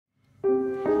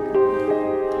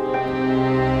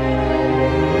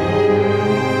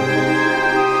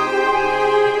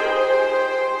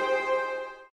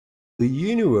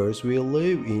universe we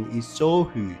live in is so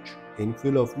huge and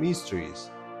full of mysteries,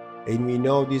 and we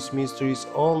know these mysteries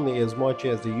only as much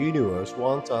as the universe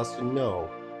wants us to know.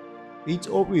 It's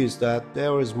obvious that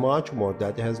there is much more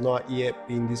that has not yet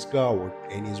been discovered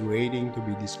and is waiting to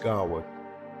be discovered.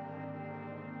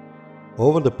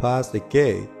 Over the past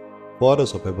decade,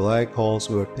 photos of black holes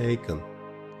were taken.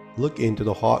 Look into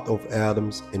the heart of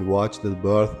atoms and watch the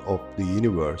birth of the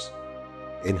universe.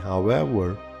 And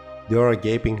however, there are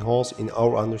gaping holes in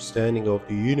our understanding of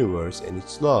the universe and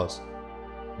its laws.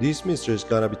 This mystery is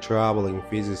gonna be troubling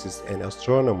physicists and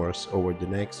astronomers over the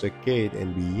next decade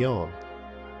and beyond.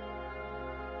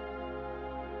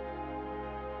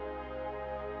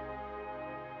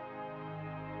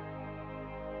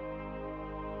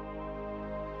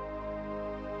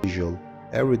 Usual,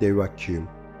 everyday vacuum.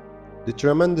 The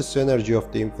tremendous energy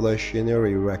of the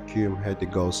inflationary vacuum had to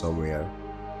go somewhere.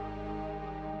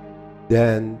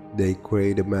 Then they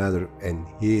created matter and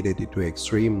heated it to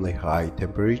extremely high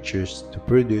temperatures to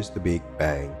produce the Big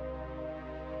Bang.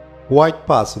 Quite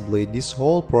possibly, this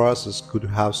whole process could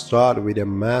have started with a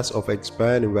mass of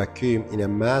expanding vacuum in a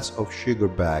mass of sugar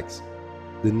bags.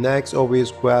 The next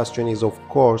obvious question is, of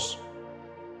course,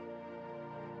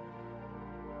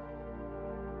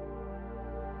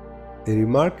 a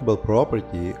remarkable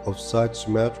property of such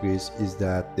symmetries is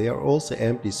that they are also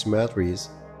empty symmetries,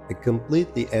 a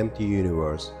completely empty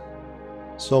universe.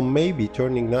 So maybe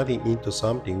turning nothing into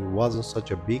something wasn't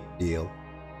such a big deal.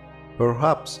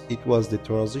 Perhaps it was the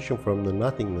transition from the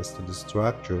nothingness to the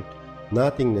structured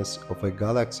nothingness of a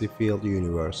galaxy-filled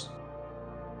universe.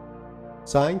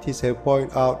 Scientists have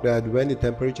pointed out that when the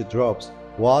temperature drops,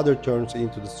 water turns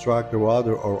into the structured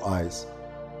water or ice.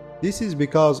 This is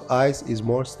because ice is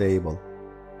more stable.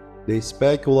 They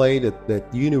speculated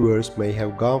that the universe may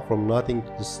have gone from nothing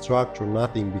to the structured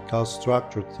nothing because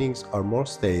structured things are more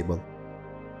stable.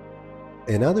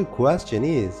 Another question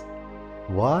is,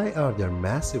 why are there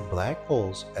massive black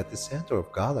holes at the center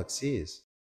of galaxies?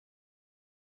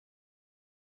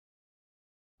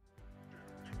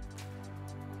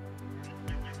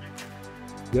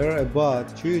 There are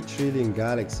about 2 trillion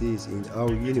galaxies in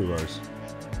our universe,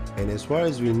 and as far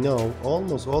as we know,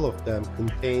 almost all of them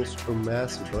contain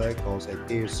supermassive black holes at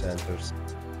their centers.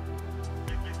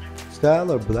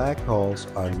 Stellar black holes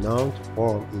are known to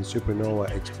form in supernova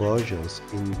explosions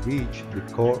in which the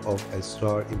core of a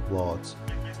star implodes,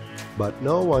 but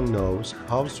no one knows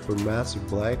how supermassive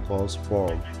black holes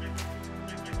form.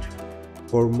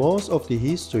 For most of the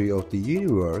history of the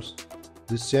universe,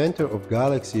 the center of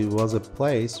galaxies was a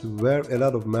place where a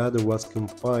lot of matter was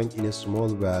confined in a small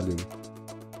volume.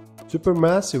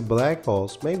 Supermassive black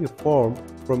holes may be formed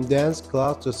from dense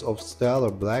clusters of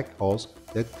stellar black holes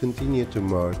that continue to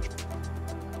merge.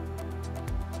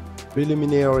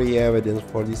 Preliminary evidence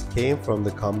for this came from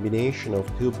the combination of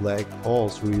 2 black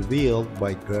holes revealed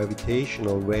by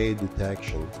gravitational wave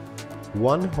detection.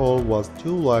 One hole was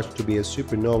too large to be a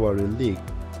supernova relic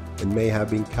and may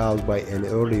have been caused by an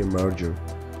earlier merger.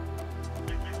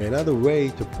 Another way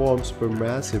to form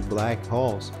supermassive black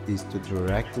holes is to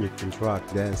directly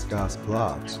contract dense gas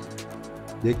clouds.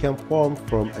 They can form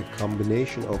from a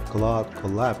combination of cloud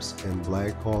collapse and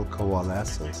black hole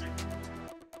coalescence.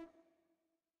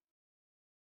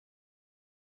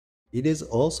 It is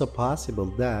also possible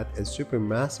that a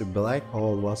supermassive black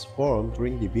hole was formed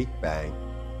during the Big Bang.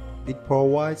 It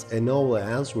provides a novel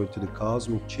answer to the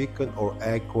cosmic chicken or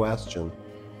egg question.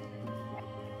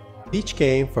 Which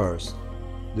came first,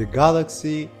 the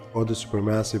galaxy or the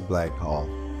supermassive black hole?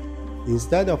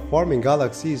 Instead of forming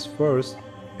galaxies first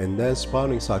and then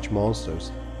spawning such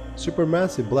monsters,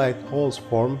 supermassive black holes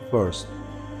form first,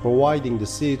 providing the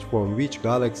seed from which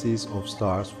galaxies of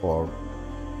stars form.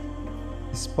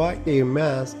 Despite their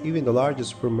mass, even the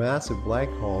largest supermassive black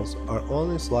holes are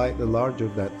only slightly larger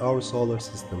than our solar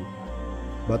system,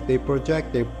 but they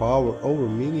project their power over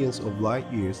millions of light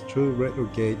years through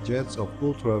retrograde jets of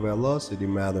ultra-velocity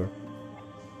matter.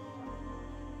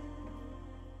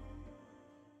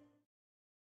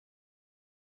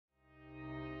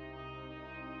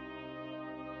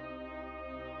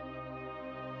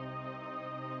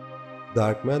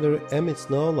 Dark matter emits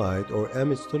no light or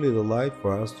emits too little light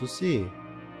for us to see.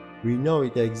 We know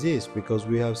it exists because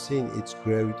we have seen its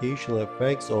gravitational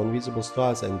effects on visible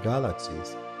stars and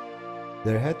galaxies.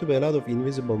 There had to be a lot of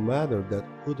invisible matter that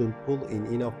couldn't pull in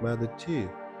enough matter too,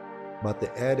 but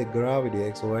the added gravity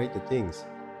accelerated things.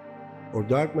 Or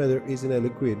dark matter isn't a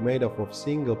liquid made up of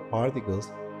single particles,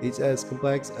 it's as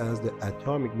complex as the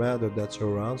atomic matter that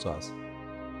surrounds us.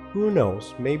 Who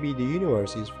knows, maybe the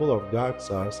universe is full of dark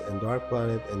stars and dark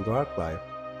planets and dark life.